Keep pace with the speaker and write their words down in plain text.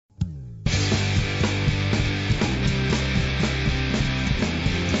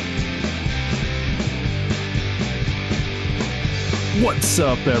What's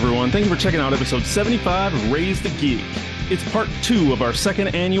up, everyone? Thank you for checking out episode 75 of Raise the Geek. It's part 2 of our second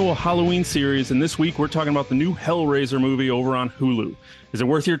annual Halloween series, and this week we're talking about the new Hellraiser movie over on Hulu. Is it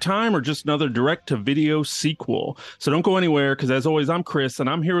worth your time or just another direct-to-video sequel? So don't go anywhere, because as always, I'm Chris, and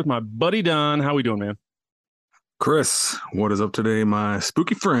I'm here with my buddy Don. How we doing, man? Chris, what is up today, my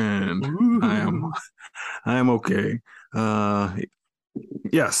spooky friend? Ooh. I am okay.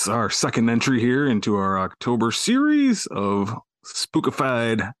 Yes, our second entry here into our October series of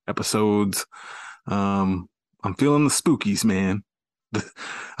spookified episodes. I'm feeling the spookies, man.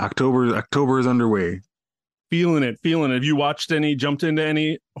 October is underway. Feeling it. Have you jumped into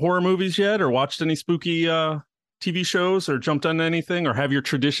any horror movies yet, or watched any spooky TV shows, or jumped on anything, or have your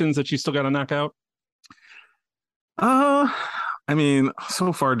traditions that you still got to knock out? I mean,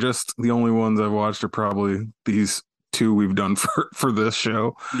 so far, just the only ones I've watched are probably these two we've done for this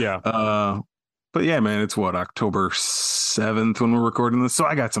show. Yeah. But yeah, man, it's October 7th when we're recording this, so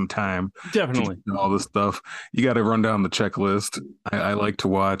I got some time. Definitely. To do all this stuff. You got to run down the checklist. I like to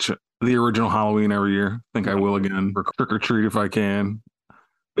watch the original Halloween every year. I think I will again for Trick or Treat if I can.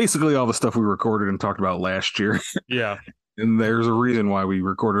 Basically, all the stuff we recorded and talked about last year. Yeah. And there's a reason why we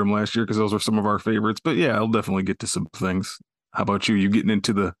recorded them last year, because those were some of our favorites. But yeah, I'll definitely get to some things. How about you? You getting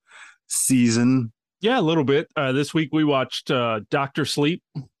into the season? Yeah, a little bit. This week we watched Dr. Sleep,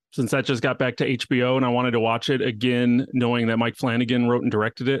 since that just got back to HBO, and I wanted to watch it again, knowing that Mike Flanagan wrote and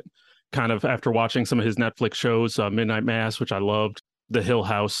directed it, kind of after watching some of his Netflix shows, Midnight Mass, which I loved, The Hill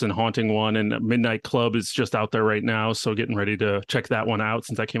House and Haunting One, and Midnight Club is just out there right now, so getting ready to check that one out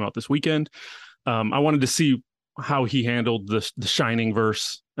since that came out this weekend. I wanted to see how he handled the Shining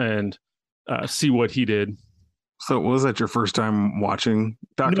verse and see what he did. So was that your first time watching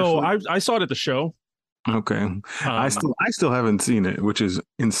Dr. No, Sleep? I saw it at the show. Okay. I still haven't seen it, which is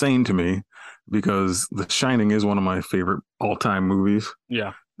insane to me because The Shining is one of my favorite all-time movies.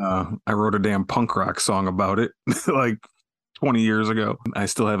 Yeah. I wrote a damn punk rock song about it like 20 years ago. I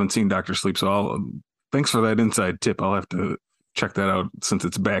still haven't seen Dr. Sleep, so thanks for that inside tip. I'll have to check that out since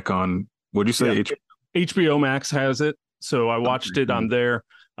it's back on. What'd you say? Yeah. HBO Max has it, so I watched it on there.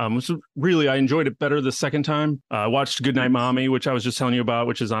 Really, I enjoyed it better the second time. I watched Goodnight Mommy, which I was just telling you about,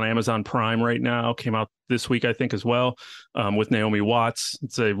 which is on Amazon Prime right now. Came out this week, I think, as well, with Naomi Watts.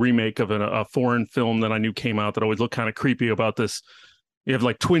 It's a remake of a foreign film that I knew came out that always looked kind of creepy about this. You have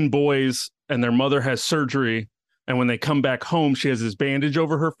like twin boys, and their mother has surgery, and when they come back home, she has this bandage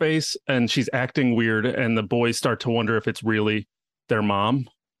over her face, and she's acting weird, and the boys start to wonder if it's really their mom.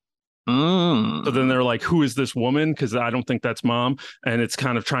 So then they're like, who is this woman? Because I don't think that's mom. And it's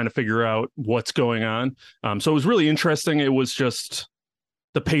kind of trying to figure out what's going on. So it was really interesting. It was just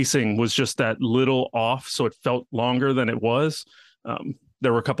the pacing was just that little off. So it felt longer than it was.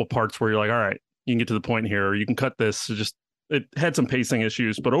 There were a couple parts where you're like, all right, you can get to the point here, or you can cut this. It had some pacing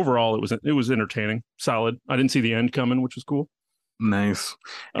issues, but overall it was entertaining, solid. I didn't see the end coming, which was cool. Nice.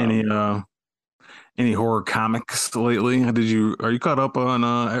 Any horror comics lately? Are you caught up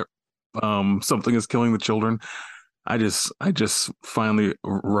on Something is Killing the Children? I just finally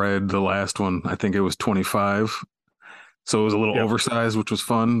read the last one. I think it was 25, so it was a little oversized, which was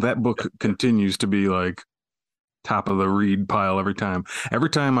fun. That book continues to be like top of the read pile every time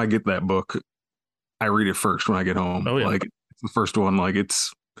I get that book. I read it first when I get home. Like it's the first one. Like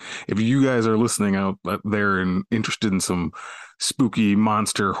it's, if you guys are listening out there and interested in some spooky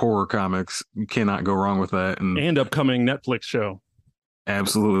monster horror comics, you cannot go wrong with that. And upcoming Netflix show.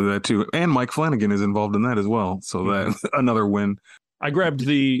 Absolutely, that too. And Mike Flanagan is involved in that as well. So that's another win. I grabbed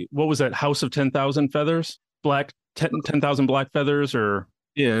what was that? House of 10,000 Feathers? 10,000 Black Feathers, or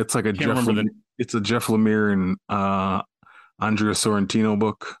yeah, it's like it's a Jeff Lemire and Andrea Sorrentino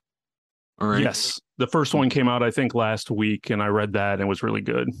book. All right. Yes. The first one came out, I think, last week, and I read that and it was really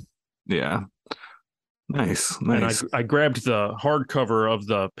good. Yeah. Nice. And I grabbed the hardcover of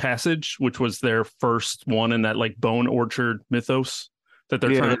The Passage, which was their first one in that like Bone Orchard mythos that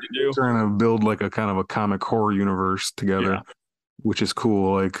they're trying to do. Trying to build like a kind of a comic horror universe together, which is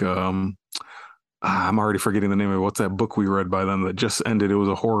cool. Like, I'm already forgetting the name of it. What's that book we read by them that just ended? It was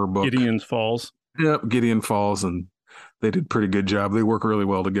a horror book. Gideon's Falls. Yep, Gideon Falls, and they did a pretty good job. They work really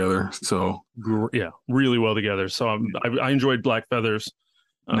well together. So yeah, really well together. So I enjoyed Black Feathers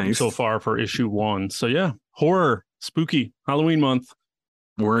nice. So far for issue 1. So yeah, horror, spooky, Halloween month.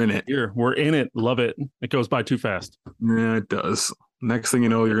 We're in it. We're in it. Love it. It goes by too fast. Yeah, it does. Next thing you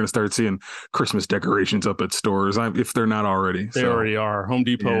know, you're going to start seeing Christmas decorations up at stores, if they're not already. They already are. Home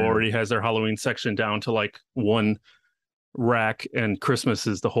Depot already has their Halloween section down to like one rack, and Christmas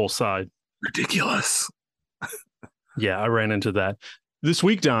is the whole side. Ridiculous. Yeah, I ran into that. This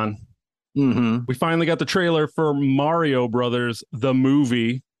week, Don, Mm-hmm. We finally got the trailer for Mario Brothers, the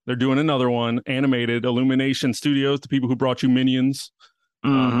movie. They're doing another one, animated. Illumination Studios, the people who brought you Minions,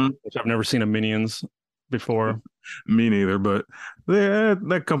 Mm-hmm. which I've never seen a Minions before. Me neither, but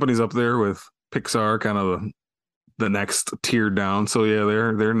that company's up there with Pixar, kind of the next tier down. So yeah,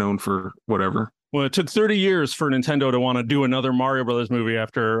 they're known for whatever. Well, it took 30 years for Nintendo to want to do another Mario Brothers movie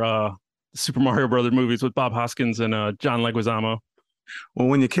after Super Mario Brothers movies with Bob Hoskins and John Leguizamo. Well,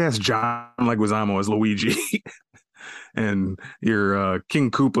 when you cast John Leguizamo as Luigi, and your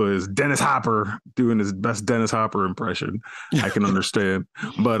King Koopa is Dennis Hopper doing his best Dennis Hopper impression, I can understand.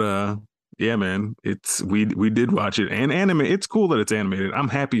 But yeah, man, we did watch it and animate. It's cool that it's animated. I'm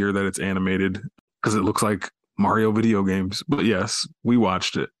happier that it's animated because it looks like Mario video games. But yes, we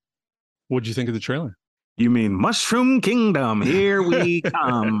watched it. What'd you think of the trailer? You mean Mushroom Kingdom? Here we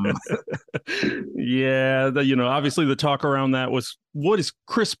come. Yeah, obviously the talk around that was, what is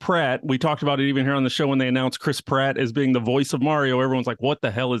Chris Pratt? We talked about it even here on the show when they announced Chris Pratt as being the voice of Mario. Everyone's like, what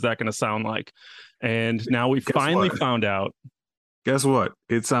the hell is that going to sound like? And now we finally found out. Guess what?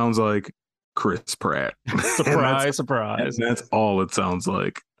 It sounds like Chris Pratt. Surprise, surprise. That's all it sounds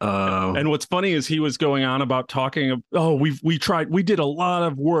like. And what's funny is he was going on about talking. We did a lot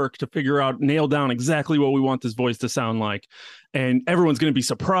of work to figure out, nail down exactly what we want this voice to sound like, and everyone's going to be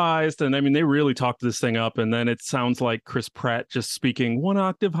surprised. And I mean, they really talked this thing up, and then it sounds like Chris Pratt just speaking one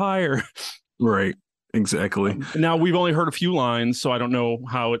octave higher. Right. Exactly. Now we've only heard a few lines, so I don't know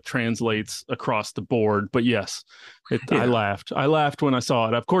how it translates across the board. But yes, I laughed. I laughed when I saw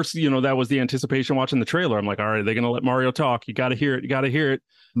it. Of course, that was the anticipation watching the trailer. I'm like, all right, they're going to let Mario talk. You got to hear it. You got to hear it.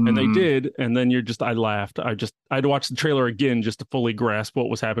 And they did. And then I laughed. I had to watch the trailer again just to fully grasp what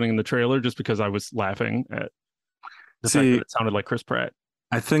was happening in the trailer, just because I was laughing at the fact that it sounded like Chris Pratt.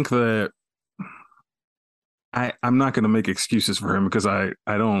 I think that I'm not going to make excuses for him because I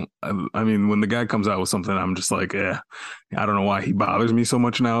mean, when the guy comes out with something, I'm just like, I don't know why he bothers me so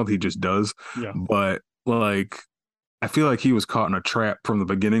much now. He just does. Yeah. But like, I feel like he was caught in a trap from the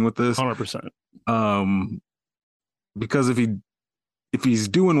beginning with this. 100%. Because if he's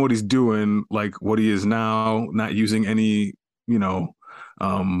doing what he's doing, like what he is now, not using any,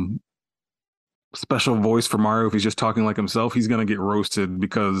 special voice for Mario, if he's just talking like himself, he's going to get roasted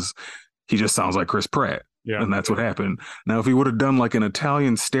because he just sounds like Chris Pratt. Yeah. And that's what happened. Now, if he would have done like an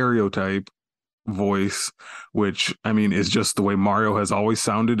Italian stereotype voice, which I mean is just the way Mario has always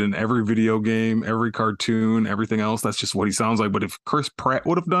sounded in every video game, every cartoon, everything else, that's just what he sounds like. But if Chris Pratt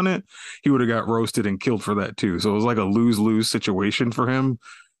would have done it, he would have got roasted and killed for that too. So it was like a lose-lose situation for him.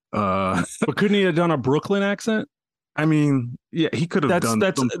 But couldn't he have done a Brooklyn accent? I mean, yeah, he could have done.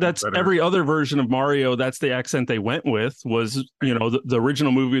 That's better. Every other version of Mario. That's the accent they went with. Was the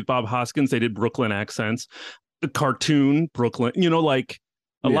original movie with Bob Hoskins? They did Brooklyn accents. The cartoon Brooklyn. Like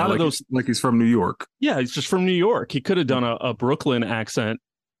a lot of those. Like he's from New York. Yeah, he's just from New York. He could have done a Brooklyn accent,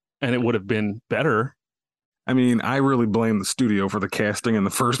 and it would have been better. I mean, I really blame the studio for the casting in the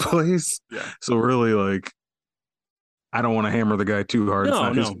first place. Yeah. So really, like, I don't want to hammer the guy too hard. It's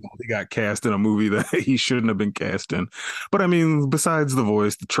not his fault he got cast in a movie that he shouldn't have been cast in. But I mean, besides the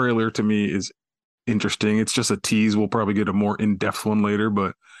voice, the trailer to me is interesting. It's just a tease. We'll probably get a more in-depth one later,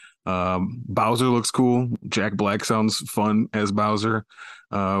 but Bowser looks cool. Jack Black sounds fun as Bowser.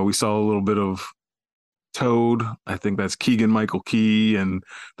 We saw a little bit of Toad. I think that's Keegan-Michael Key, and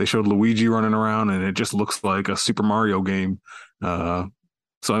they showed Luigi running around, and it just looks like a Super Mario game. So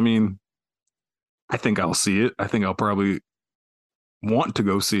I mean, I think I'll see it. I think I'll probably want to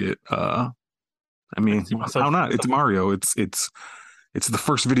go see it. I mean, how not? It's Mario. It's the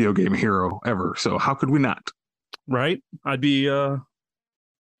first video game hero ever. So how could we not? Right? I'd be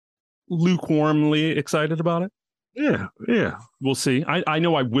lukewarmly excited about it. Yeah. We'll see. I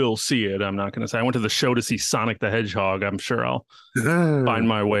know I will see it. I'm not going to say I went to the show to see Sonic the Hedgehog. I'm sure I'll find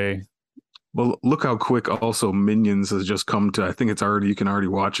my way. Well, look how quick also Minions has just come to. I think you can already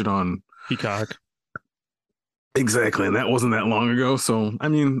watch it on Peacock. Exactly. And that wasn't that long ago. So, I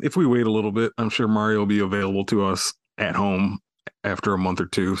mean, if we wait a little bit, I'm sure Mario will be available to us at home after a month or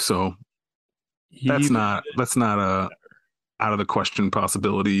two. So that's not a out of the question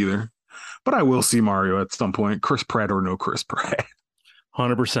possibility either. But I will see Mario at some point, Chris Pratt or no Chris Pratt.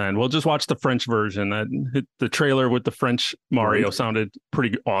 100%. We'll just watch the French version. The trailer with the French Mario sounded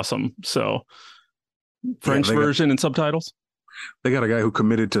pretty awesome. So French version and subtitles. They got a guy who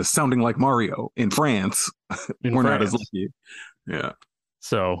committed to sounding like Mario in France. We're not as lucky. Yeah.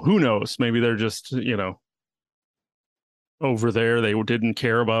 So who knows? Maybe they're just, over there. They didn't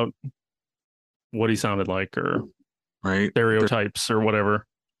care about what he sounded like or stereotypes or whatever.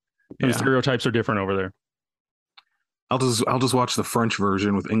 Yeah. Stereotypes are different over there. I'll just watch the French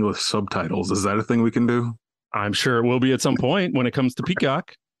version with English subtitles. Is that a thing we can do? I'm sure it will be at some point when it comes to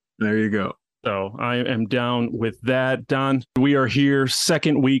Peacock. There you go. So I am down with that. Don, we are here,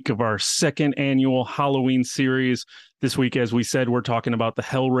 second week of our second annual Halloween series. This week, as we said, we're talking about the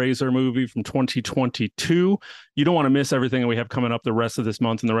Hellraiser movie from 2022. You don't want to miss everything that we have coming up the rest of this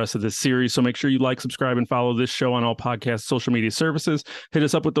month and the rest of this series. So make sure you like, subscribe, and follow this show on all podcast social media services. Hit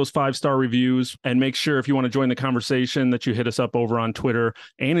us up with those 5-star reviews, and make sure if you want to join the conversation that you hit us up over on Twitter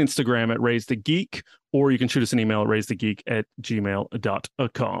and Instagram at Raise the Geek, or you can shoot us an email at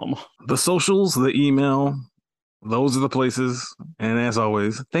raisethegeek@gmail.com. The socials, the email, those are the places. And as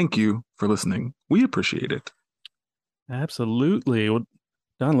always, thank you for listening. We appreciate it. Absolutely. Well,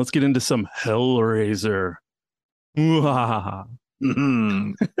 Don, let's get into some Hellraiser.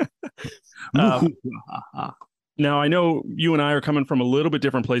 Mm-hmm. Now, I know you and I are coming from a little bit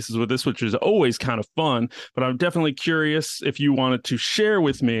different places with this, which is always kind of fun, but I'm definitely curious if you wanted to share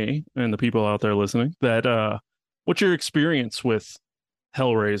with me and the people out there listening that what's your experience with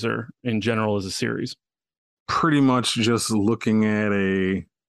Hellraiser in general as a series? Pretty much just looking at a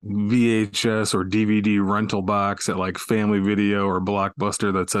VHS or DVD rental box at like Family Video or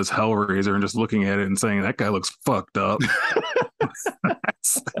Blockbuster that says Hellraiser and just looking at it and saying that guy looks fucked up.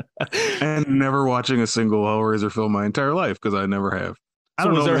 And never watching a single Hellraiser film my entire life because I never have. I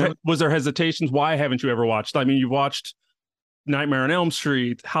don't know. Was there hesitations? Why haven't you ever watched? I mean, you've watched Nightmare on Elm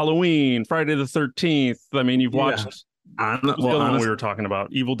Street, Halloween, Friday the 13th. I mean, you've watched the one we were talking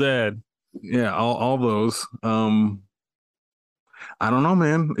about, Evil Dead. Yeah, all those. I don't know,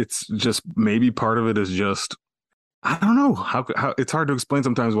 man. It's just maybe part of it is just I don't know how it's hard to explain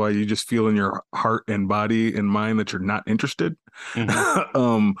sometimes why you just feel in your heart and body and mind that you're not interested.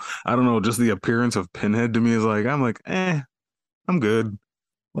 Mm-hmm. I don't know. Just the appearance of Pinhead to me is like I'm good.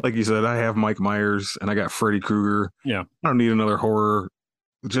 Like you said, I have Mike Myers and I got Freddy Krueger. Yeah, I don't need another horror.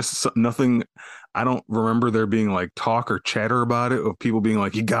 Just nothing. I don't remember there being like talk or chatter about it of people being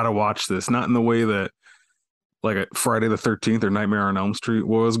like, you got to watch this. Not in the way that like a Friday the 13th or Nightmare on Elm Street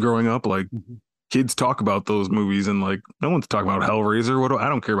was growing up. Like kids talk about those movies and like no one's talking about Hellraiser. I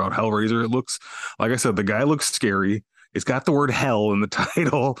don't care about Hellraiser. It looks, like I said, the guy looks scary. It's got the word hell in the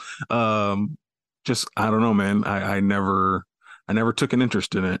title. Just, I don't know, man. I never took an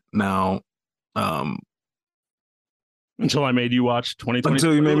interest in it. Now, until I made you watch 2020.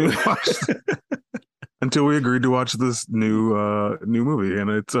 Until you made me watch until we agreed to watch this new movie, and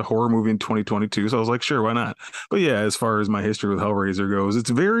it's a horror movie in 2022. So I was like, sure, why not? But yeah, as far as my history with Hellraiser goes,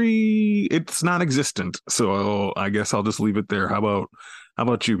 it's non-existent. So I guess I'll just leave it there. How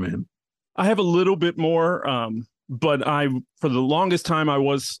about you, man? I have a little bit more, but for the longest time I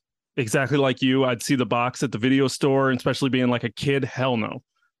was exactly like you. I'd see the box at the video store, and especially being like a kid, hell no.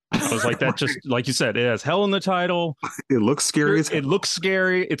 I was like, that just like you said, it has hell in the title. It looks scary. It looks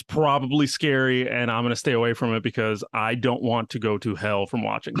scary. It's probably scary, and I'm going to stay away from it because I don't want to go to hell from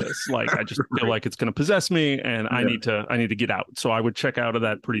watching this. Like, I just feel like it's going to possess me, and I need to get out. So I would check out of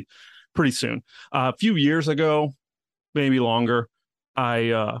that pretty soon. A few years ago, maybe longer,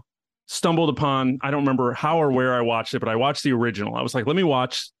 I stumbled upon. I don't remember how or where I watched it, but I watched the original. I was like, let me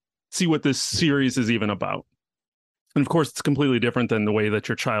see what this series is even about. And of course, it's completely different than the way that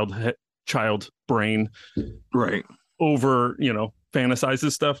your child brain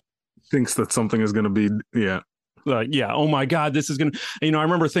fantasizes stuff. Thinks that something is going to be, oh my God, this is going to, I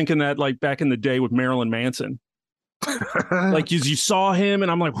remember thinking that like back in the day with Marilyn Manson. Like you saw him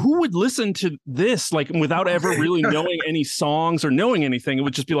and I'm like, who would listen to this? Like without ever really knowing any songs or knowing anything, it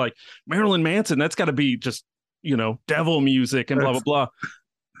would just be like Marilyn Manson. That's got to be just, devil music and blah, blah, blah.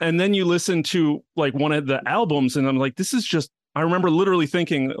 And then you listen to like one of the albums and I'm like, this is just, I remember literally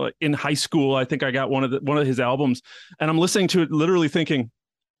thinking like, in high school, I think I got one of his albums and I'm listening to it literally thinking,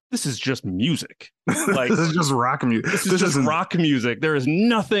 this is just music. Like this is just rock music. This is just rock music. There is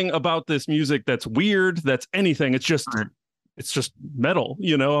nothing about this music that's weird, that's anything. It's just metal,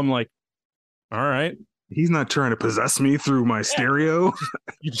 I'm like, all right. He's not trying to possess me through my stereo.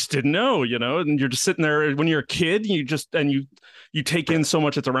 You just didn't know, and you're just sitting there when you're a kid, you take in so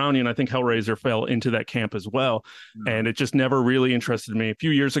much that's around you. And I think Hellraiser fell into that camp as well. And it just never really interested me. A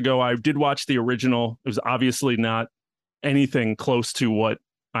few years ago, I did watch the original. It was obviously not anything close to what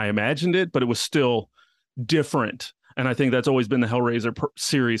I imagined it, but it was still different. And I think that's always been the Hellraiser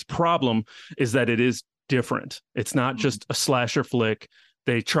series problem is that it is different. It's not just a slasher flick.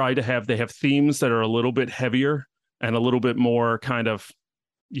 They have themes that are a little bit heavier and a little bit more kind of,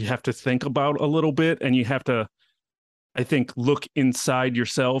 you have to think about a little bit and you have to, I think, look inside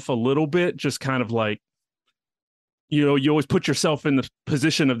yourself a little bit, just kind of like you always put yourself in the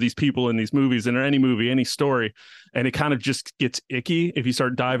position of these people in these movies, and in any movie, any story, and it kind of just gets icky if you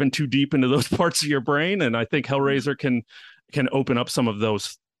start diving too deep into those parts of your brain. And I think Hellraiser can open up some of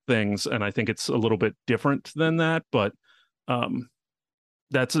those things, and I think it's a little bit different than that. But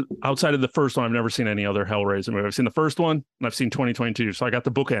that's outside of the first one. I've never seen any other Hellraiser movie. I've seen the first one, and I've seen 2022, so I got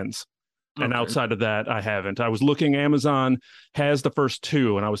the bookends. And outside of that, I haven't. I was looking, Amazon has the first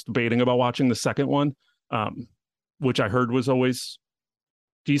two, and I was debating about watching the second one, which I heard was always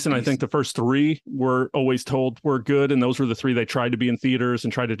decent. I think the first three were always told were good, and those were the three they tried to be in theaters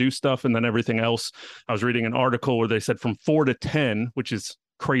and try to do stuff. And then everything else, I was reading an article where they said from 4 to 10, which is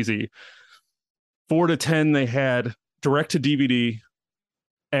crazy, 4 to 10 they had direct to DVD.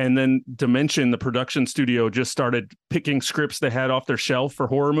 And then Dimension, the production studio, just started picking scripts they had off their shelf for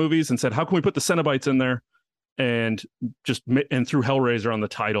horror movies and said, how can we put the Cenobites in there? And threw Hellraiser on the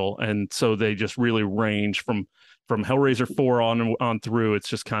title. And so they just really range from Hellraiser 4 on through. It's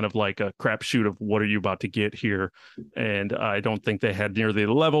just kind of like a crapshoot of what are you about to get here. And I don't think they had near the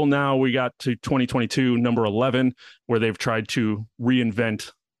level. Now we got to 2022, number 11, where they've tried to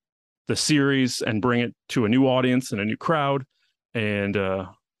reinvent the series and bring it to a new audience and a new crowd. And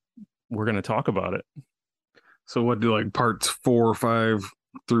we're going to talk about it. So what do like parts 4, 5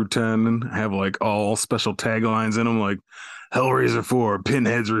 through 10 have like all special taglines in them, like Hellraiser 4,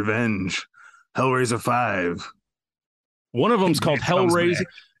 Pinhead's Revenge, Hellraiser 5. One of them's called Hellraiser.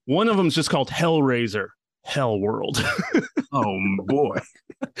 One of them's just called Hellraiser Hell World. Oh boy.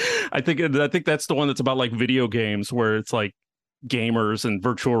 I think that's the one that's about like video games, where it's like gamers and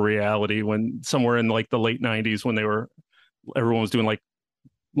virtual reality, when somewhere in like the late 90s when everyone was doing like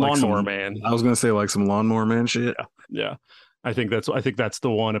Lawnmower Man. I was gonna say like some Lawnmower Man shit. Yeah. I think that's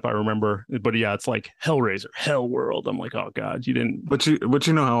the one, if I remember. But yeah, it's like Hellraiser Hell World. I'm like, oh god, you didn't. But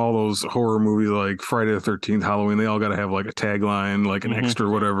you know how all those horror movies like Friday the 13th, Halloween, they all got to have like a tagline, like an extra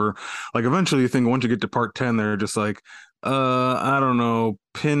whatever. Like eventually, you think once you get to part 10, they're just like, I don't know,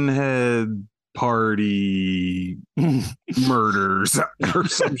 Pinhead party murders or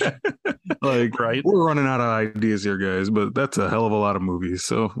some shit. Like, right, we're running out of ideas here, guys. But that's a hell of a lot of movies.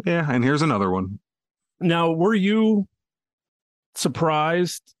 So yeah, and here's another one. Now, were you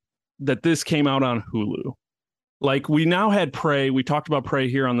surprised that this came out on Hulu? Like, we now had Prey. We talked about Prey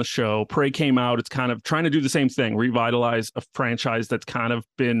here on the show. Prey came out. It's kind of trying to do the same thing, revitalize a franchise that's kind of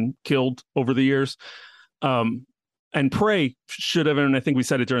been killed over the years. And Prey should have, and I think we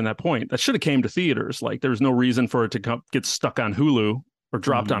said it during that point, that should have came to theaters. Like, there's no reason for it to get stuck on Hulu or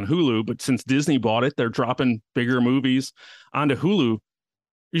dropped on Hulu. But since Disney bought it, they're dropping bigger movies onto Hulu. Are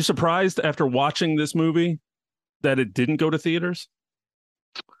you surprised after watching this movie that it didn't go to theaters?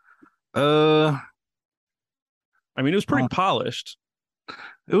 I mean, it was pretty polished.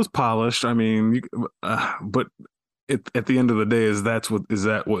 It was polished. I mean, but at the end of the day, is that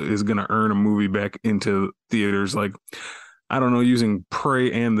what is going to earn a movie back into theaters? Like, I don't know, using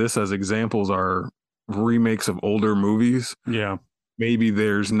Prey and this as examples are remakes of older movies. Yeah. Maybe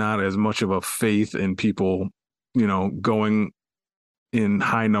there's not as much of a faith in people, going in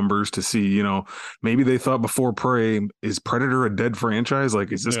high numbers to see, maybe they thought before Prey, is Predator a dead franchise?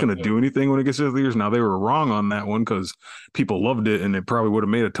 Like, is this going to do anything when it gets to the theaters? Now, they were wrong on that one because people loved it and it probably would have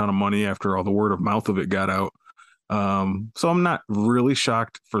made a ton of money after all the word of mouth of it got out. So I'm not really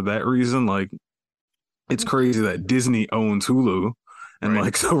shocked for that reason. Like, it's crazy that Disney owns Hulu. And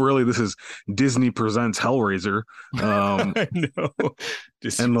like, so really this is Disney presents Hellraiser. I know.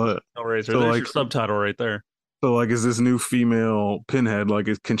 Hellraiser. So there's your subtitle right there. So like, is this new female Pinhead, like,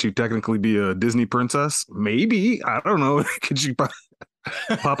 can she technically be a Disney princess? Maybe. I don't know. Can she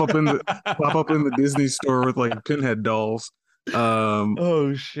pop up in the Disney store with like Pinhead dolls?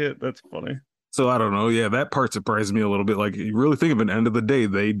 Oh shit, that's funny. So I don't know. Yeah, that part surprised me a little bit. Like, you really think of an end of the day,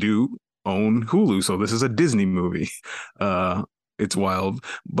 they do own Hulu. So this is a Disney movie. It's wild.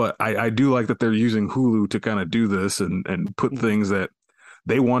 But I do like that they're using Hulu to kind of do this and put things that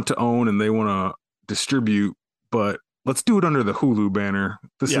they want to own and they want to distribute. But let's do it under the Hulu banner.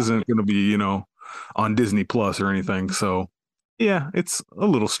 This isn't going to be, on Disney Plus or anything. So yeah, it's a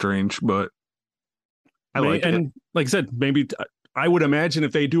little strange, but I like it. And like I said, maybe I would imagine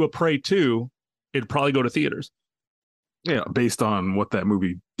if they do a Prey 2, it'd probably go to theaters. Yeah, based on what that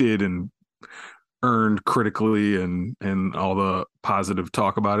movie did and earned critically and all the positive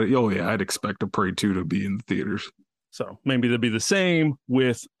talk about it. Oh yeah, I'd expect a Prey 2 to be in the theaters. So maybe they'll be the same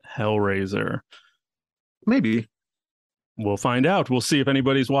with Hellraiser. Maybe. We'll find out. We'll see if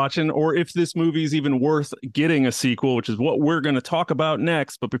anybody's watching or if this movie is even worth getting a sequel, which is what we're going to talk about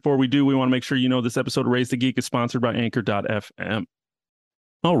next. But before we do, we want to make sure you know this episode of Raise the Geek is sponsored by Anchor.fm.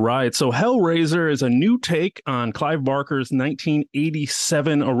 All right. So Hellraiser is a new take on Clive Barker's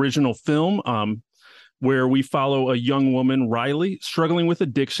 1987 original film, where we follow a young woman, Riley, struggling with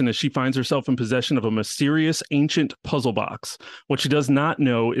addiction as she finds herself in possession of a mysterious ancient puzzle box. What she does not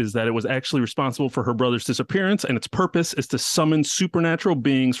know is that it was actually responsible for her brother's disappearance, and its purpose is to summon supernatural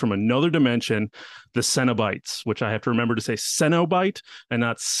beings from another dimension, the Cenobites, which I have to remember to say Cenobite and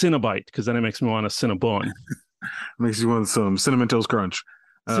not Cinnabite, because then it makes me want a Cinnabon. Makes you want some cinnamon toast crunch.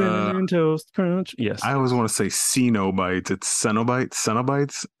 Cinnamon toast crunch. Yes. I always want to say Cenobites. It's Cenobites,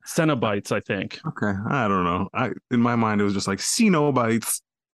 Cenobites. Cenobites, I think. Okay, I don't know. In my mind it was just like Cenobites.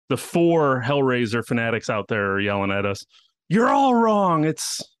 The four Hellraiser fanatics out there are yelling at us. You're all wrong.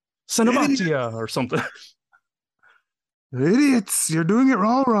 It's Cenobitia or something. Idiots, you're doing it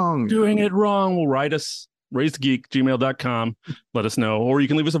all wrong. Doing it wrong. Will write us, raisedgeek@gmail.com. Let us know. Or you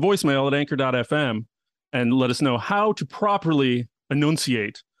can leave us a voicemail at anchor.fm and let us know how to properly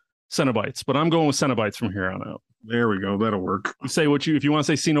enunciate Cenobites. But I'm going with Cenobites from here on out. There we go. That'll work. You say what if you want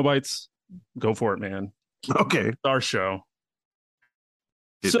to say Cenobites, go for it, man. Okay. It's our show.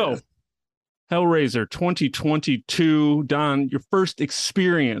 So, Hellraiser 2022. Don, your first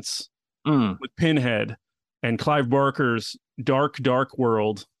experience with Pinhead and Clive Barker's Dark, Dark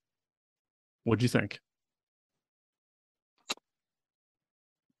World. What'd you think?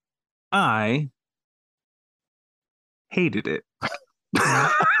 I hated it.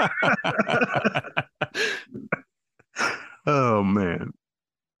 Oh, man.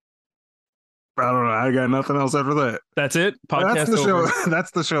 I don't know. I got nothing else after that. That's it. Podcast That's the over. show.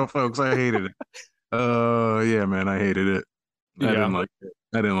 That's the show, folks. I hated it. Yeah, man, I hated it. I didn't like it.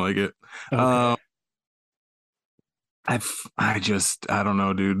 I didn't like it. Okay. I don't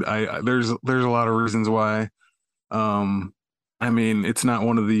know, dude. There's a lot of reasons why. I mean, it's not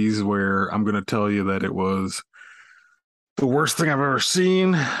one of these where I'm gonna tell you that it was the worst thing I've ever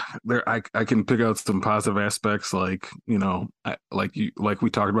seen. I can pick out some positive aspects, like, you know, like we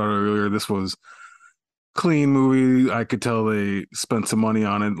talked about earlier. This was clean movie. I could tell they spent some money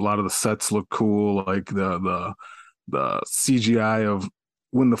on it. A lot of the sets look cool, like the CGI of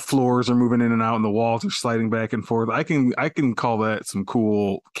when the floors are moving in and out and the walls are sliding back and forth. I can call that some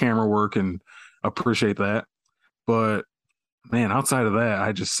cool camera work and appreciate that. But man, outside of that,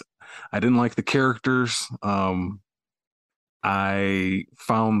 I didn't like the characters. I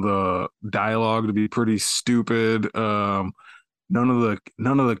found the dialogue to be pretty stupid. None of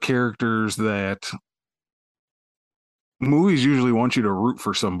the characters that movies usually want you to root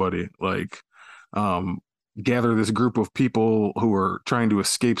for somebody, like gather this group of people who are trying to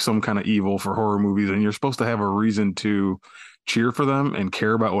escape some kind of evil for horror movies, and you're supposed to have a reason to cheer for them and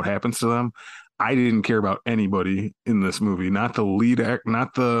care about what happens to them. I didn't care about anybody in this movie, not the lead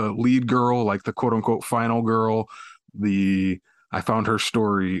girl, like the quote unquote final girl. I found her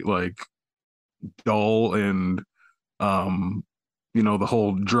story like dull, and the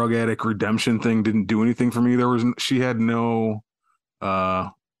whole drug addict redemption thing didn't do anything for me. She had no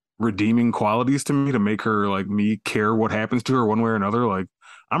redeeming qualities to me to make her like me care what happens to her one way or another. Like,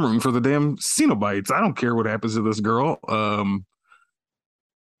 I'm rooting for the damn Cenobites. I don't care what happens to this girl.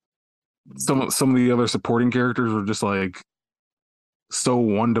 Some of the other supporting characters were just like so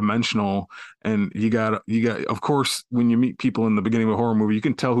one-dimensional, and you got of course, when you meet people in the beginning of a horror movie, you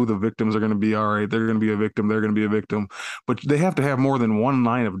can tell who the victims are going to be. All right, they're going to be a victim, but they have to have more than one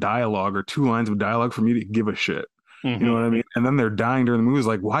line of dialogue or two lines of dialogue for me to give a shit. You know what I mean? And then they're dying during the movie. It's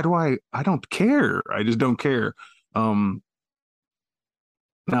like, why do I don't care. I just don't care. Now,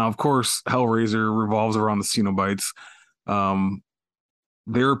 of course, Hellraiser revolves around the Cenobites.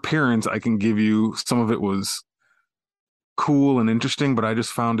 Their appearance, I can give you, some of it was cool and interesting, but I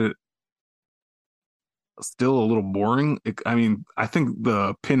just found it still a little boring. I think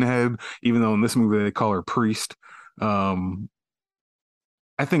the Pinhead, even though in this movie they call her Priest, I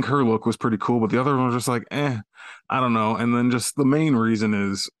think her look was pretty cool, but the other one was just like, I don't know. And then just the main reason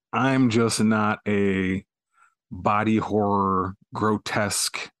is I'm just not a body horror,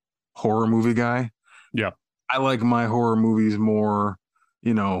 grotesque horror movie guy. Yeah. I like my horror movies more,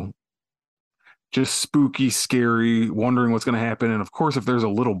 just spooky, scary, wondering what's going to happen. And of course, if there's a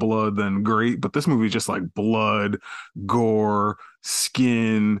little blood, then great. But this movie is just like blood, gore,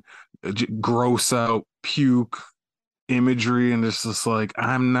 skin, gross out, puke, imagery, and it's just like,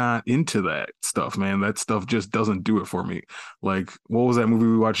 I'm not into that stuff, man. That stuff just doesn't do it for me. Like, what was that movie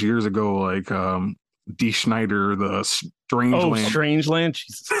we watched years ago? Like, D. Schneider, the Strangeland. Strangeland.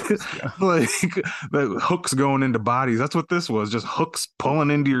 Jesus. Yeah. Like the hooks going into bodies. That's what this was. Just hooks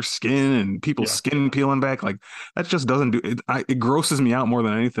pulling into your skin and people's skin peeling back. Like, that just doesn't do it. It grosses me out more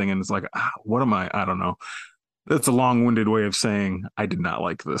than anything. And it's like, what am I? I don't know. that's a long-winded way of saying I did not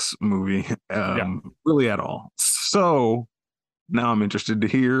like this movie, Yeah. really at all. So now I'm interested to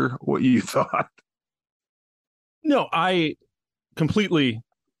hear what you thought. No, I completely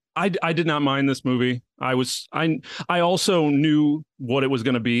I did not mind this movie. I also knew what it was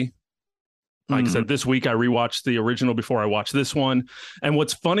going to be. Like I Mm, said, this week I rewatched the original before I watched this one. And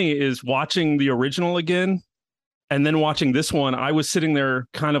what's funny is watching the original again and then watching this one, I was sitting there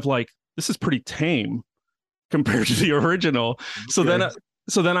kind of like, this is pretty tame compared to the original. So then, okay.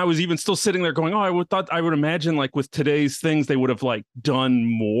 so then I was even still sitting there going, oh, I would imagine like with today's things, they would have like done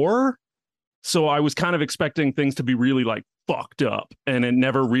more. So I was kind of expecting things to be really like fucked up, and it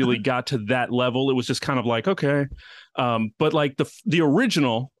never really got to that level. It was just kind of like, okay. But like the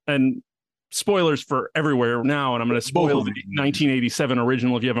original, and spoilers for everywhere now, and I'm going to Both spoil of the them. 1987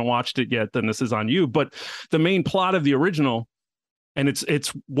 original. If you haven't watched it yet, then this is on you. But the main plot of the original, and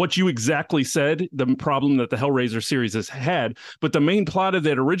it's what you exactly said, the problem that the Hellraiser series has had. But the main plot of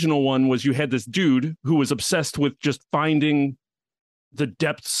that original one was you had this dude who was obsessed with just finding the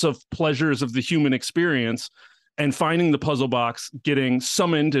depths of pleasures of the human experience and finding the puzzle box, getting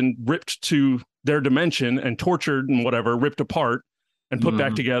summoned and ripped to their dimension and tortured and whatever, ripped apart and put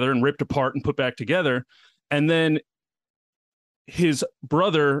back together, and ripped apart and put back together. And then his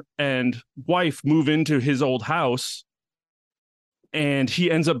brother and wife move into his old house, and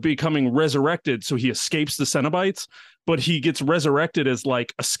he ends up becoming resurrected. So he escapes the Cenobites, but he gets resurrected as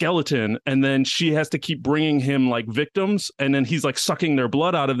like a skeleton. And then she has to keep bringing him like victims. And then he's like sucking their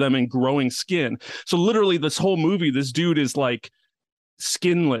blood out of them and growing skin. So literally this whole movie, this dude is like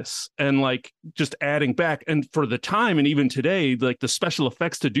skinless and like just adding back. And for the time, and even today, like the special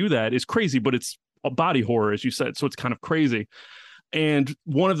effects to do that is crazy, but it's a body horror, as you said. So it's kind of crazy. And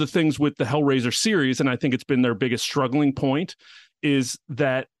one of the things with the Hellraiser series, and I think it's been their biggest struggling point, is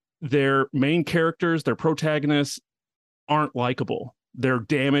that their main characters, their protagonists, aren't likable. They're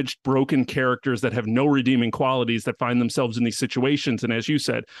damaged, broken characters that have no redeeming qualities, that find themselves in these situations. And as you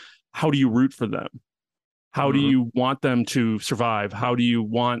said, how do you root for them? How do you want them to survive? How do you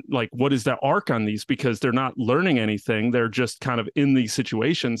want, like, what is the arc on these? Because they're not learning anything. They're just kind of in these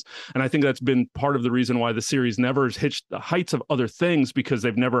situations. And I think that's been part of the reason why the series never has hitched the heights of other things, because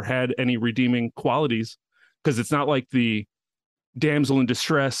they've never had any redeeming qualities. Because it's not like the damsel in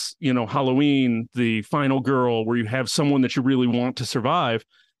distress, Halloween, the final girl, where you have someone that you really want to survive.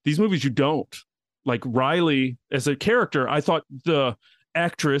 These movies, you don't. Like Riley as a character, I thought the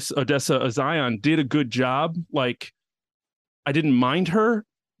actress Odessa Azion did a good job. Like, I didn't mind her,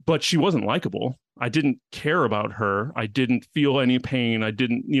 but she wasn't likable. I didn't care about her. I didn't feel any pain. I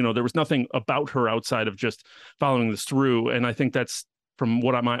didn't, there was nothing about her outside of just following this through. And I think that's, from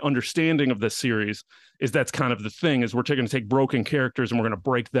what my understanding of this series is, that's kind of the thing, is we're going to take broken characters and we're going to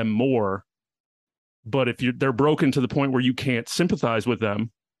break them more. But if they're broken to the point where you can't sympathize with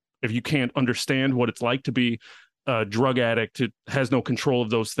them, if you can't understand what it's like to be a drug addict who has no control of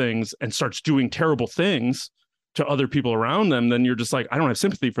those things and starts doing terrible things to other people around them, then you're just like, I don't have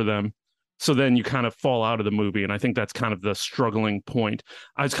sympathy for them. So then you kind of fall out of the movie. And I think that's kind of the struggling point.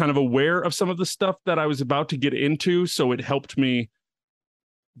 I was kind of aware of some of the stuff that I was about to get into, so it helped me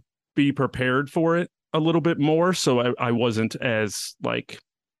be prepared for it a little bit more. So I wasn't as like,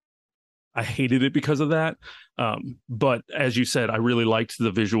 I hated it because of that. But as you said, I really liked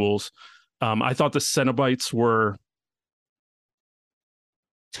the visuals. I thought the Cenobites were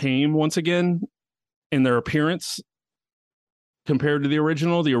tame once again in their appearance compared to the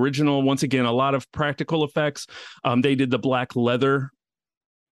original. The original, once again, a lot of practical effects. They did the black leather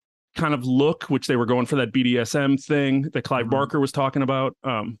kind of look, which they were going for that BDSM thing that Clive Barker was talking about.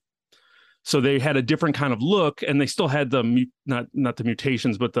 So they had a different kind of look, and they still had the not the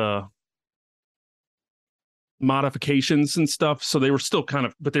mutations, but the modifications and stuff. So they were still kind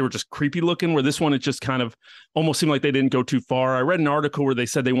of, but they were just creepy looking, where this one, it just kind of almost seemed like they didn't go too far. I read an article where they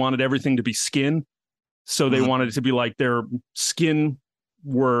said they wanted everything to be skin. So they wanted it to be like their skin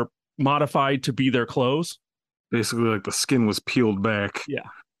were modified to be their clothes. Basically, like the skin was peeled back, Yeah,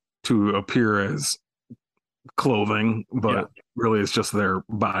 to appear as clothing, but really it's just their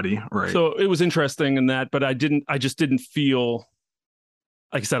body, right? So it was interesting in that, but I just didn't feel,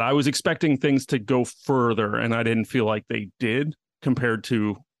 like I said, I was expecting things to go further, and I didn't feel like they did compared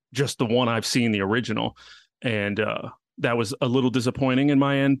to just the one I've seen, the original. And that was a little disappointing in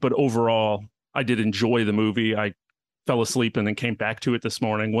my end, but overall, I did enjoy the movie. I fell asleep and then came back to it this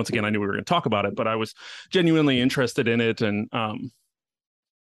morning. Once again, I knew we were going to talk about it, but I was genuinely interested in it. And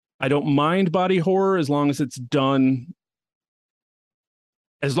I don't mind body horror as long as it's done,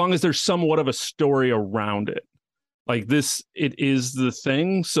 as long as there's somewhat of a story around it. Like this, it is the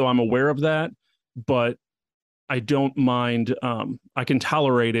thing, so I'm aware of that, but I don't mind. I can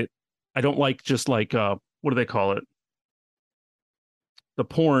tolerate it. I don't like just like what do they call it? The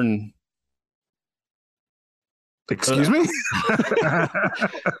porn. Excuse me?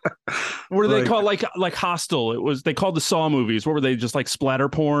 What do they call it? Like Hostel? It was they called the Saw movies. What were they? Just like splatter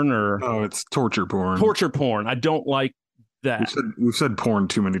porn or Oh, it's torture porn. torture porn? I don't like that. We've said porn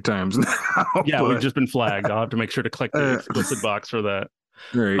too many times now. Yeah, we've just been flagged. I'll have to make sure to click the explicit box for that.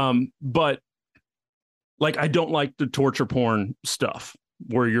 Right. But like I don't like the torture porn stuff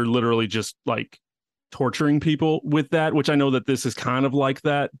where you're literally just like torturing people with that, which I know that this is kind of like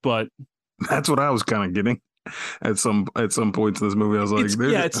that, but that's what I was kind of getting at some points in this movie. I was like,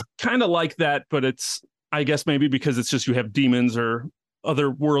 it's kind of like that, but it's I guess maybe because it's just you have demons or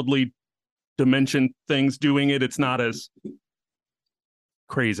otherworldly dimension things doing it. It's not as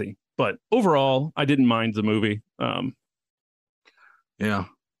crazy, but overall, I didn't mind the movie. Yeah.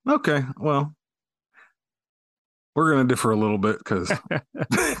 Okay. Well, we're gonna differ a little bit because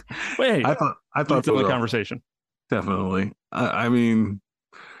wait, I thought the conversation. Definitely. I mean,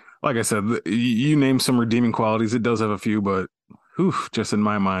 like I said, you named some redeeming qualities. It does have a few, but just in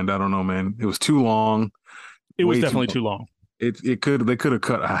my mind, I don't know, man. It was too long. It was definitely too long. They could have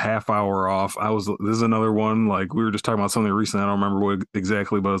cut a half hour off. This is another one, like we were just talking about something recently. I don't remember what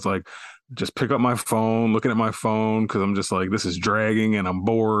exactly, but it's like just pick up my phone, looking at my phone because I'm just like this is dragging and I'm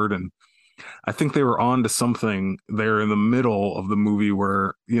bored. And I think they were on to something there in the middle of the movie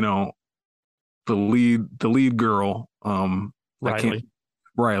where the lead girl, Riley,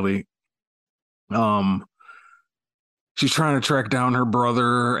 she's trying to track down her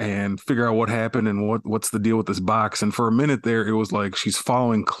brother and figure out what happened and what's the deal with this box. And for a minute there, it was like she's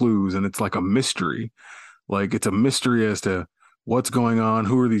following clues and it's like a mystery. Like it's a mystery as to what's going on.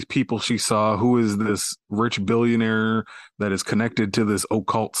 Who are these people she saw? Who is this rich billionaire that is connected to this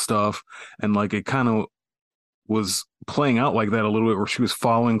occult stuff? And like it kind of was playing out like that a little bit where she was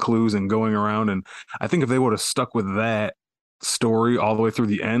following clues and going around. And I think if they would have stuck with that story all the way through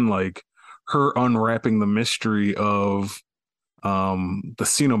the end, like her unwrapping the mystery of the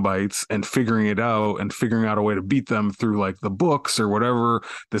Cenobites and figuring it out and figuring out a way to beat them through like the books or whatever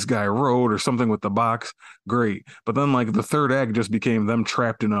this guy wrote or something with the box, great. But then like the third act just became them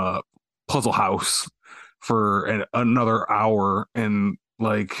trapped in a puzzle house for another hour, and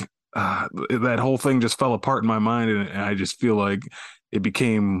like that whole thing just fell apart in my mind, and I just feel like it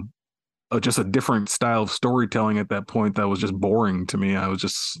became just a different style of storytelling at that point that was just boring to me. I was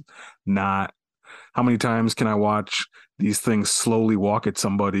just not. How many times can I watch these things slowly walk at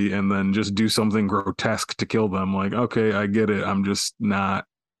somebody and then just do something grotesque to kill them? Like, okay, I get it. I'm just not.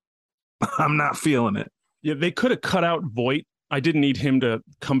 I'm not feeling it. Yeah, they could have cut out Voight. I didn't need him to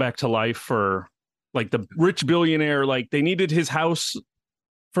come back to life for like the rich billionaire. Like they needed his house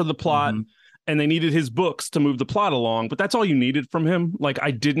for the plot. Mm-hmm. And they needed his books to move the plot along, but that's all you needed from him. Like I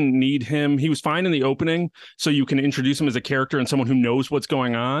didn't need him. He was fine in the opening, so you can introduce him as a character and someone who knows what's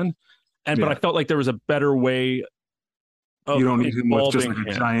going on. But I felt like there was a better way of you don't need him with just like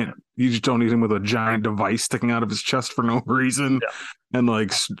a giant. You just don't need him with a giant device sticking out of his chest for no reason and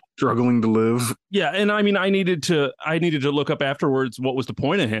like struggling to live. Yeah, and I mean, I needed to look up afterwards what was the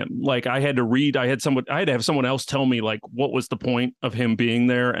point of him. Like I had to read. I had to have someone else tell me like what was the point of him being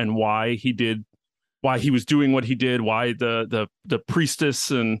there and why he was doing what he did. Why the priestess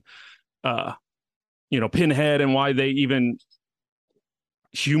and Pinhead and why they even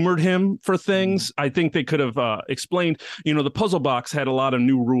humored him for things. I think they could have explained, the puzzle box had a lot of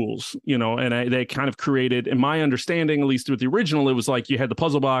new rules, and they kind of created, in my understanding, at least with the original, it was like you had the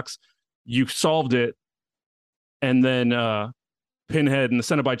puzzle box, you solved it, and then Pinhead and the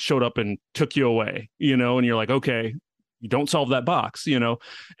Cenobites showed up and took you away, and you're like, okay, you don't solve that box,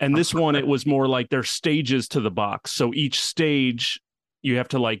 and this one, it was more like there's stages to the box. So each stage you have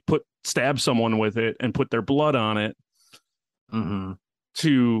to like stab someone with it and put their blood on it. Mm-hmm.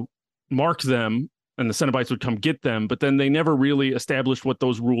 To mark them, and the Cenobites would come get them, but then they never really established what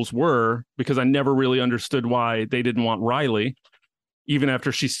those rules were, because I never really understood why they didn't want Riley. Even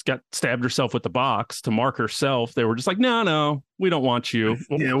after she got stabbed herself with the box to mark herself, they were just like, no, we don't want you.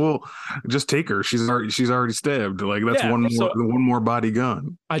 Yeah, well, just take her. She's already stabbed. Like that's one more body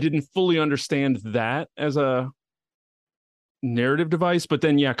gun. I didn't fully understand that as a narrative device, but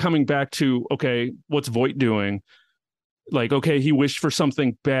then coming back to, okay, what's Voight doing? Like, okay, he wished for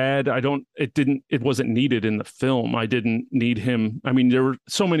something bad. It wasn't needed in the film. I didn't need him. I mean, there were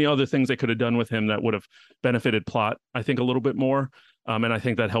so many other things they could have done with him that would have benefited plot, I think, a little bit more. And I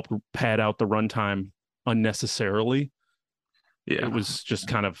think that helped pad out the runtime unnecessarily. Yeah. It was just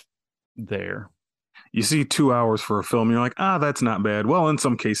kind of there. You see 2 hours for a film, you're like, ah, that's not bad. Well, in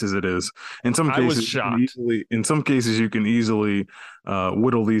some cases it is. I was shocked. In some cases you can easily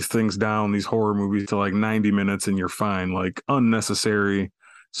whittle these things down, these horror movies to like 90 minutes and you're fine. Like unnecessary,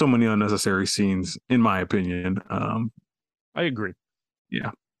 so many unnecessary scenes, in my opinion. I agree.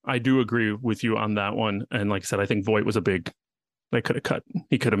 Yeah. I do agree with you on that one. And like I said, I think Voight was a big, he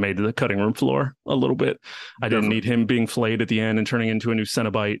could have made the cutting room floor a little bit. I didn't need him being flayed at the end and turning into a new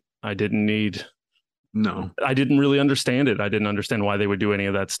Cenobite. I didn't really understand it. I didn't understand why they would do any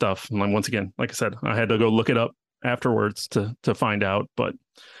of that stuff. And then once again, like I said, I had to go look it up afterwards to find out, but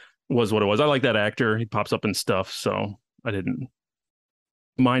it was what it was. I like that actor. He pops up in stuff, so I didn't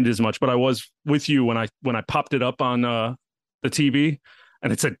mind as much. But I was with you when I popped it up on the TV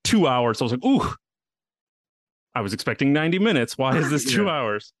and it said 2 hours. So I was like, ooh, I was expecting 90 minutes. Why is this 2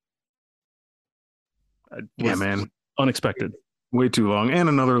 hours? Yeah, man. Unexpected. Way too long. And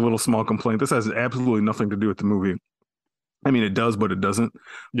another little small complaint. This has absolutely nothing to do with the movie. I mean, it does, but it doesn't.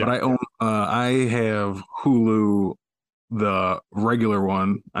 Yeah. But I have Hulu, the regular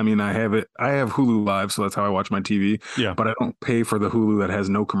one. I mean, I have Hulu Live, so that's how I watch my TV. Yeah. But I don't pay for the Hulu that has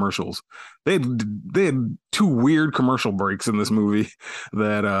no commercials. They had two weird commercial breaks in this movie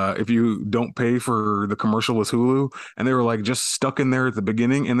that if you don't pay for the commercialless Hulu, and they were like just stuck in there at the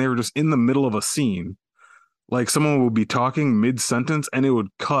beginning, and they were just in the middle of a scene. Like someone would be talking mid-sentence and it would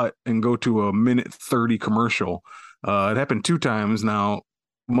cut and go to a 1:30 commercial. It happened 2 times now.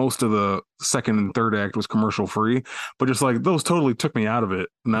 Most of the second and third act was commercial free, but just like those totally took me out of it.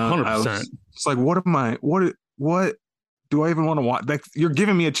 Now 100%. It's like, what do I even want to watch? Like, you're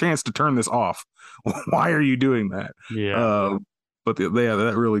giving me a chance to turn this off. Why are you doing that? Yeah. But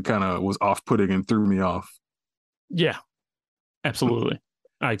that really kind of was off-putting and threw me off. Yeah, absolutely.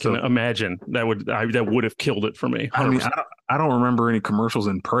 I can imagine that would have killed it for me. 100%. I mean, I don't remember any commercials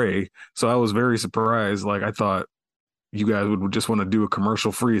in Prey, so I was very surprised. Like, I thought you guys would just want to do a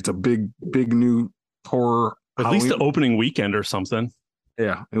commercial free. It's a big new horror. At Halloween. Least the opening weekend or something.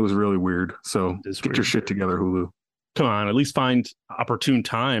 Yeah, it was really weird. So get your shit together, Hulu. Come on, at least find opportune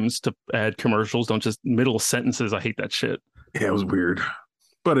times to add commercials. Don't just middle sentences. I hate that shit. Yeah, it was weird.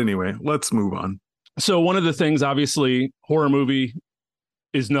 But anyway, let's move on. So one of the things, obviously, horror movie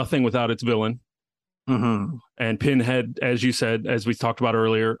is nothing without its villain. Mm-hmm. And Pinhead, as you said, as we talked about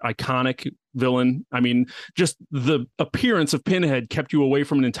earlier, iconic villain. I mean, just the appearance of Pinhead kept you away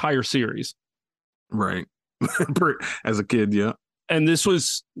from an entire series. Right. As a kid, yeah. And this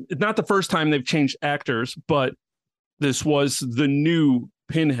was not the first time they've changed actors, but this was the new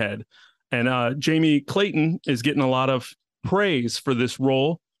Pinhead. And Jamie Clayton is getting a lot of praise for this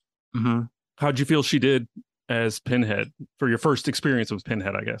role. Mm-hmm. How'd you feel she did as Pinhead for your first experience with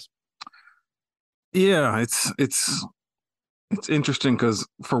Pinhead, I guess? Yeah, it's interesting because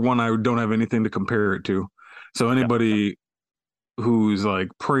for one, I don't have anything to compare it to. So anybody who's like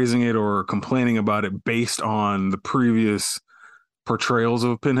praising it or complaining about it based on the previous portrayals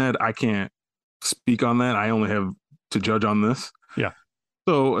of Pinhead, I can't speak on that. I only have to judge on this. Yeah.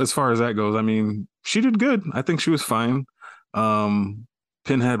 So as far as that goes, I mean, she did good. I think she was fine.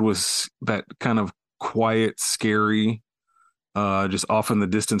 Pinhead was that kind of quiet, scary, just off in the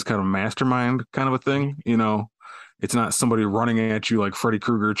distance kind of mastermind kind of a thing. You know, it's not somebody running at you like Freddy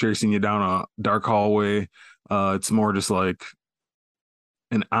Krueger chasing you down a dark hallway. It's more just like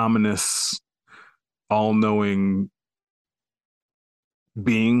an ominous, all-knowing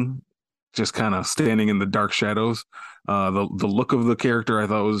being just kind of standing in the dark shadows. The look of the character I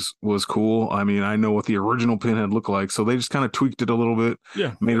thought was cool. I mean, I know what the original Pinhead looked like, so they just kind of tweaked it a little bit,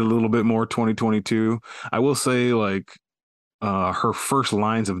 made it a little bit more 2022. I will say, like, her first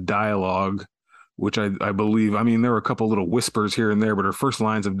lines of dialogue, which I believe, I mean, there were a couple little whispers here and there, but her first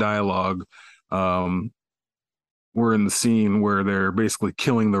lines of dialogue were in the scene where they're basically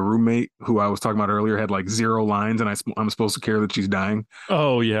killing the roommate who I was talking about earlier, had like 0 lines, and I'm supposed to care that she's dying.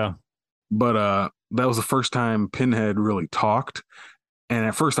 Oh, yeah. But that was the first time Pinhead really talked. And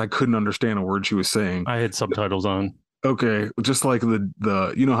at first I couldn't understand a word she was saying. I had subtitles on. Okay. Just like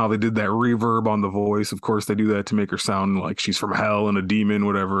the you know how they did that reverb on the voice. Of course, they do that to make her sound like she's from hell and a demon,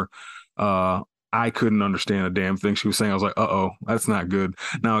 whatever. I couldn't understand a damn thing she was saying. I was like, uh-oh, that's not good.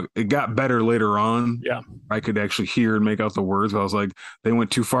 Now, it got better later on. Yeah. I could actually hear and make out the words, but I was like, they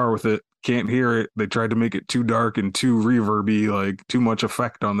went too far with it. Can't hear it. They tried to make it too dark and too reverby, like too much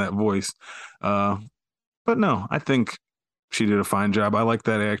effect on that voice. But no, I think she did a fine job. I like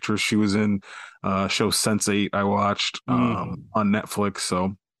that actress. She was in show Sense8 I watched on Netflix.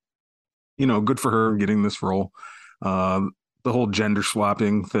 So, you know, good for her getting this role. The whole gender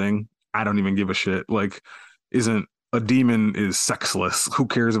swapping thing, I don't even give a shit. Like, isn't a demon is sexless. Who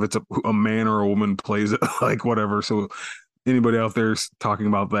cares if it's a man or a woman plays it? Like whatever. So anybody out there talking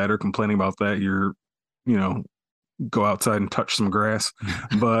about that or complaining about that, you're, you know, go outside and touch some grass.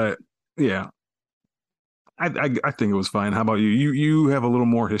 But yeah, I think it was fine. How about you? You have a little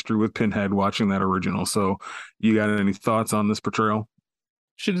more history with Pinhead watching that original. So you got any thoughts on this portrayal?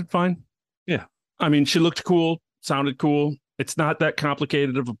 She did fine. Yeah. I mean, she looked cool, sounded cool. It's not that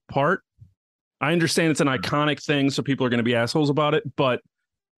complicated of a part. I understand it's an iconic thing, so people are going to be assholes about it, but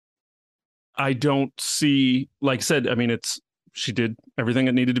I don't see, like I said, I mean, she did everything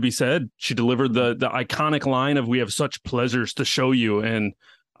that needed to be said. She delivered the iconic line of "We have such pleasures to show you," and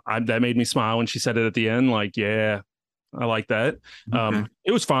that made me smile when she said it at the end. Like, yeah, I like that. Okay.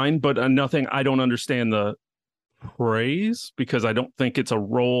 It was fine, but nothing. I don't understand the praise because I don't think it's a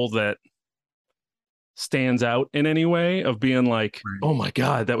role that stands out in any way of being like, oh my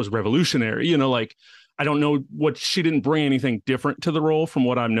God, that was revolutionary. You know, like I don't know what she didn't bring anything different to the role from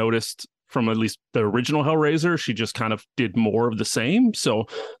what I've noticed from at least the original Hellraiser. She just kind of did more of the same. So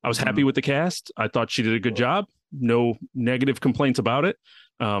I was happy with the cast. I thought she did a good job. No negative complaints about it.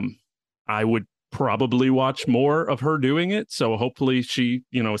 I would probably watch more of her doing it. So hopefully she,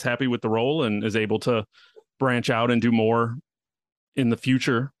 you know, is happy with the role and is able to branch out and do more in the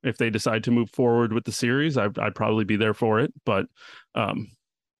future. If they decide to move forward with the series, I'd probably be there for it. But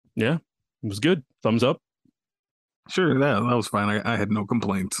yeah, it was good. Thumbs up. Sure, that was fine. I had no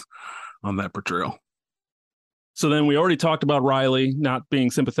complaints on that portrayal. So then we already talked about Riley not being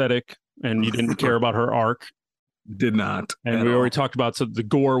sympathetic and you didn't care about her arc. Did not. And we already talked about, so the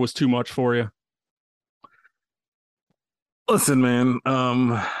gore was too much for you. Listen, man,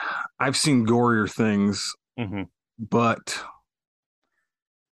 I've seen gorier things, but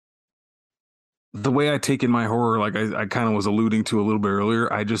the way I take in my horror, like I kind of was alluding to a little bit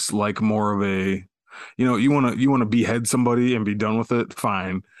earlier, I just like more of a, you know, you want to behead somebody and be done with it,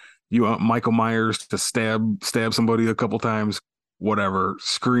 fine. You want Michael Myers to stab somebody a couple times, whatever.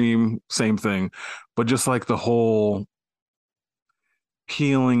 Scream, same thing. But just like the whole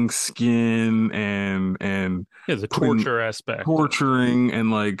peeling skin and yeah, the torture aspect, torturing,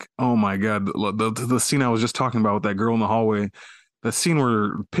 and like, oh my God, the scene I was just talking about with that girl in the hallway, the scene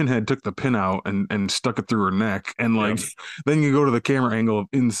where Pinhead took the pin out and stuck it through her neck, and like then you go to the camera angle of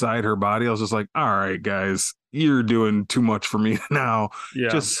inside her body. I was just like, all right, guys, you're doing too much for me now. Yeah,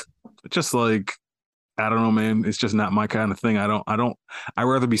 just like, I don't know, man. It's just not my kind of thing. I'd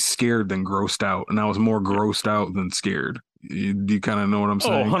rather be scared than grossed out, and I was more grossed out than scared. Do you kind of know what I'm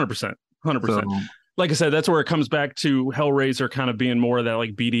saying? 100%. Like I said, that's where it comes back to Hellraiser kind of being more of that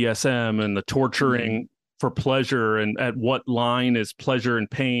like BDSM and the torturing for pleasure, and at what line is pleasure and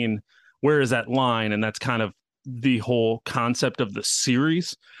pain? Where is that line? And that's kind of the whole concept of the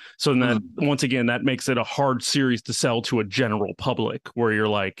series. So that once again, that makes it a hard series to sell to a general public, where you're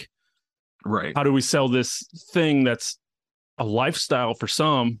like, right, how do we sell this thing that's a lifestyle for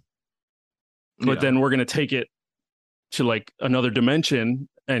some, but then we're going to take it to like another dimension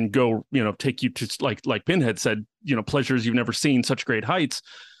and go, you know, take you to like Pinhead said, you know, pleasures you've never seen, such great heights,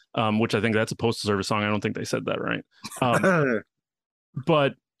 which I think that's a Postal Service song. I don't think they said that right.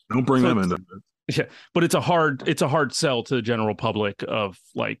 But don't bring them into it. Yeah, but it's a hard sell to the general public of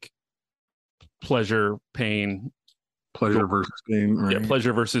like pleasure, pain, versus pain, right? Yeah,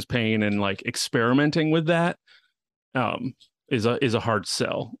 pleasure versus pain, and like experimenting with that is a hard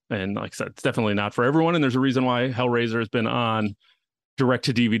sell. And like I said, it's definitely not for everyone. And there's a reason why Hellraiser has been on direct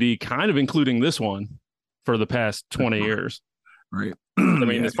to DVD, kind of including this one, for the past 20 years. Right. I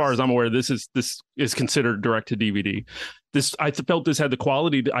mean, as far as I'm aware, this is considered direct to DVD. I felt this had the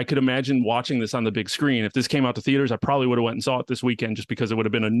quality. I could imagine watching this on the big screen. If this came out to theaters, I probably would have went and saw it this weekend, just because it would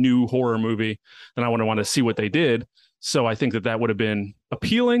have been a new horror movie, and I would have wanted to see what they did. So I think that would have been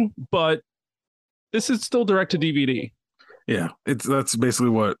appealing, but this is still direct to DVD. Yeah, that's basically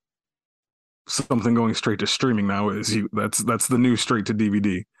what something going straight to streaming now is. That's the new straight to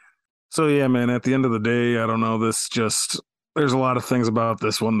DVD. So yeah, man, at the end of the day, I don't know, there's a lot of things about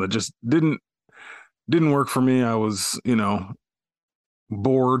this one that just didn't work for me. I was, you know,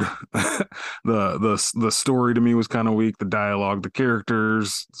 bored. the story to me was kind of weak. The dialogue, the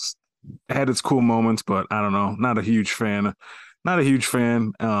characters had its cool moments, but I don't know, not a huge fan.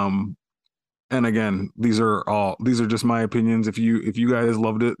 And again, these are just my opinions. If you guys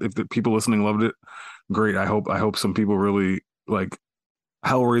loved it, if the people listening loved it, great. I hope some people really, like,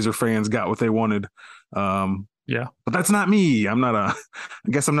 Hellraiser fans got what they wanted. Yeah, but that's not me. I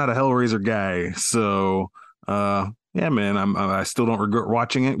guess I'm not a Hellraiser guy. So, yeah, man, I still don't regret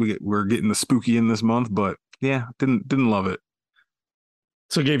watching it. We're getting the spooky in this month, but yeah, didn't love it.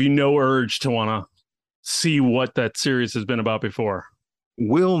 So it gave you no urge to want to see what that series has been about before.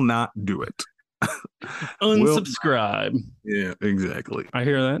 Will not do it. Unsubscribe. Yeah, exactly. I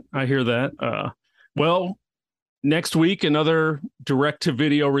hear that. Well, next week, another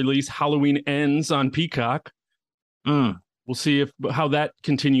direct-to-video release, Halloween Ends on Peacock. We'll see how that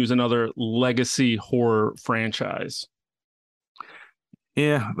continues another legacy horror franchise.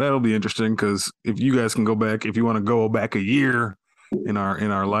 Yeah, that'll be interesting because if you guys can go back, if you want to go back a year in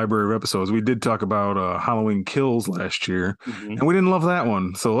our library of episodes, we did talk about Halloween Kills last year, and we didn't love that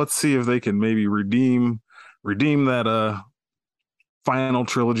one. So let's see if they can maybe redeem that final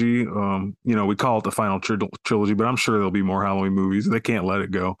trilogy. We call it the final trilogy, but I'm sure there'll be more Halloween movies. They can't let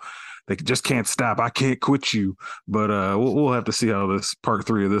it go. They just can't stop. I can't quit you. But we'll have to see how this part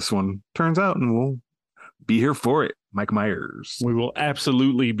 3 of this one turns out, and we'll be here for it. Mike Myers. We will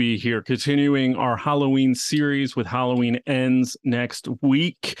absolutely be here, continuing our Halloween series with Halloween Ends next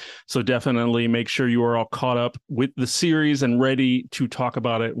week. So definitely make sure you are all caught up with the series and ready to talk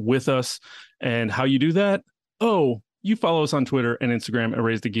about it with us. And how you do that? Oh, you follow us on Twitter and Instagram at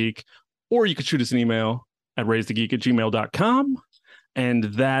Raise the Geek, or you could shoot us an email at raisethegeek@gmail.com. And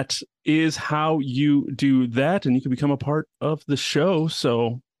that is how you do that. And you can become a part of the show.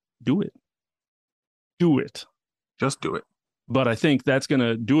 So do it. Do it. Just do it. But I think that's going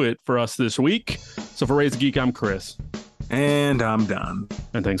to do it for us this week. So for Raise the Geek, I'm Chris. And I'm Don.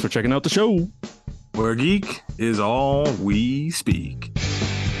 And thanks for checking out the show, where geek is all we speak.